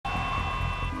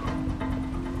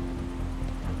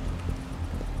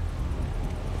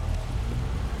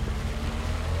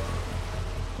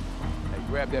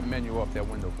Grab that menu off that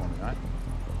window for me, all right?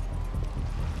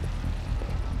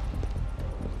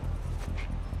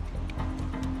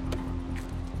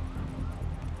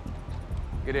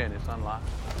 Get in, it's unlocked.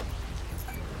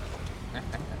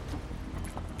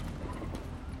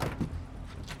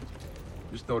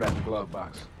 Just throw that in the glove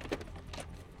box.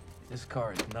 This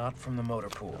car is not from the motor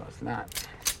pool. No, it's not.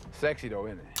 Sexy though,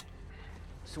 isn't it?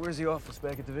 So where's the office,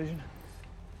 back at Division?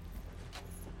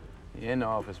 You're in the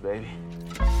office, baby.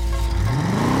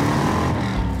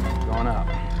 Going up.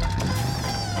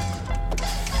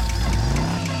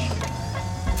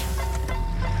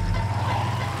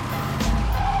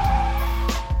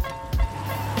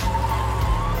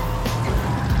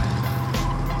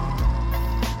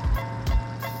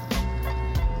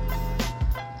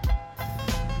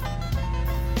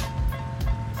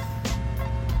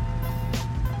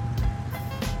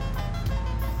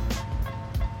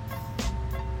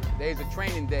 Today's a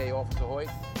training day, Officer Hoyt.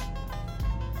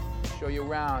 Show you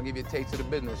around, give you a taste of the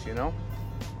business, you know?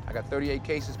 I got 38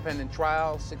 cases pending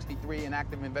trial, 63 in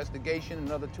active investigation,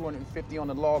 another 250 on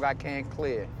the log I can't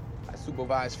clear. I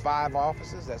supervise 5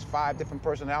 officers, that's 5 different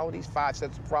personalities, 5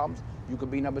 sets of problems. You could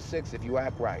be number 6 if you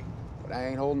act right. But I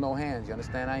ain't holding no hands, you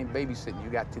understand? I ain't babysitting. You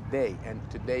got today, and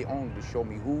today only, to show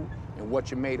me who and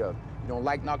what you're made of. You don't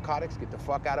like narcotics? Get the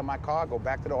fuck out of my car, go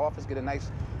back to the office, get a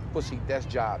nice pussy desk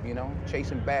job, you know?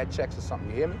 Chasing bad checks or something,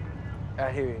 you hear me?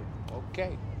 I hear you.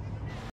 Okay.